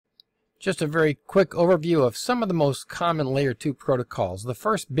Just a very quick overview of some of the most common layer 2 protocols. The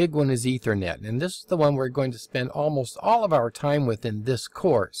first big one is Ethernet, and this is the one we're going to spend almost all of our time with in this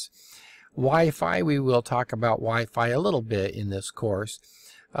course. Wi-Fi, we will talk about Wi-Fi a little bit in this course.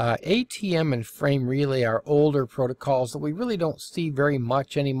 ATM and frame relay are older protocols that we really don't see very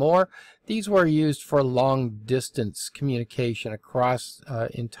much anymore. These were used for long distance communication across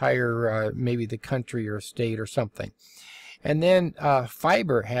entire maybe the country or state or something. And then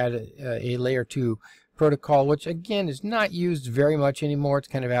fiber had a layer 2 protocol, which again is not used very much anymore. It's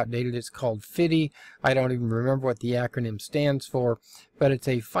kind of outdated. It's called FIDI. I don't even remember what the acronym stands for, but it's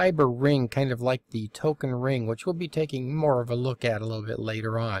a fiber ring, kind of like the token ring, which we'll be taking more of a look at a little bit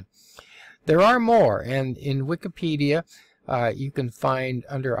later on. There are more, and in Wikipedia you can find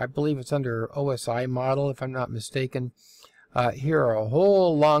under, I believe it's under OSI model if I'm not mistaken. Here are a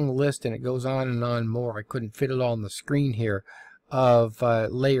whole long list, and it goes on and on more. I couldn't fit it all on the screen here, of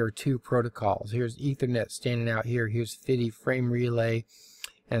layer 2 protocols. Here's Ethernet standing out here. Here's FIDI, frame relay,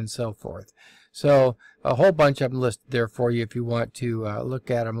 and so forth. So a whole bunch of them listed there for you if you want to look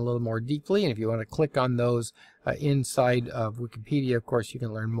at them a little more deeply, and if you want to click on those inside of Wikipedia, of course, you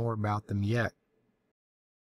can learn more about them yet.